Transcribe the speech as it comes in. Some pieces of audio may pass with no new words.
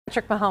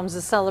Patrick Mahomes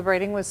is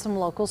celebrating with some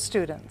local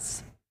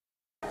students.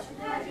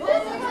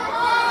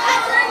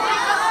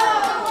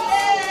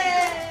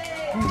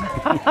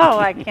 Oh,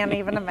 I can't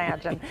even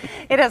imagine.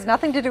 It has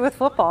nothing to do with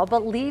football,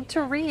 but Lead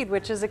to Read,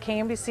 which is a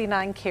KMBC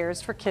 9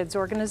 Cares for Kids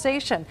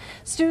organization.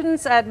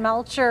 Students at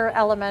Melcher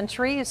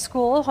Elementary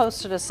School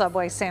hosted a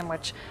Subway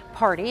sandwich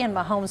party, and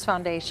Mahomes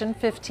Foundation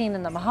 15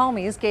 and the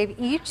Mahomies gave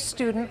each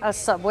student a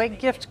Subway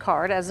gift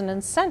card as an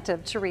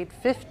incentive to read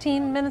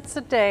 15 minutes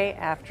a day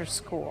after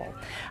school.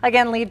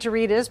 Again, Lead to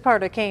Read is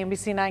part of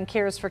KMBC 9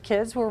 Cares for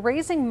Kids. We're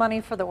raising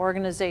money for the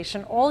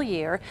organization all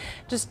year.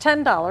 Just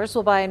 $10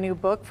 will buy a new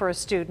book for a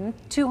student.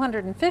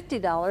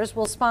 $250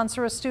 will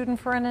sponsor a student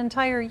for an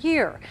entire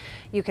year.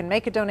 You can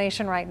make a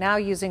donation right now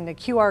using the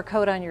QR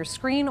code on your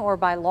screen or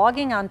by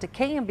logging on to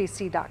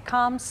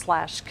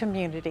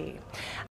kmbc.com/community.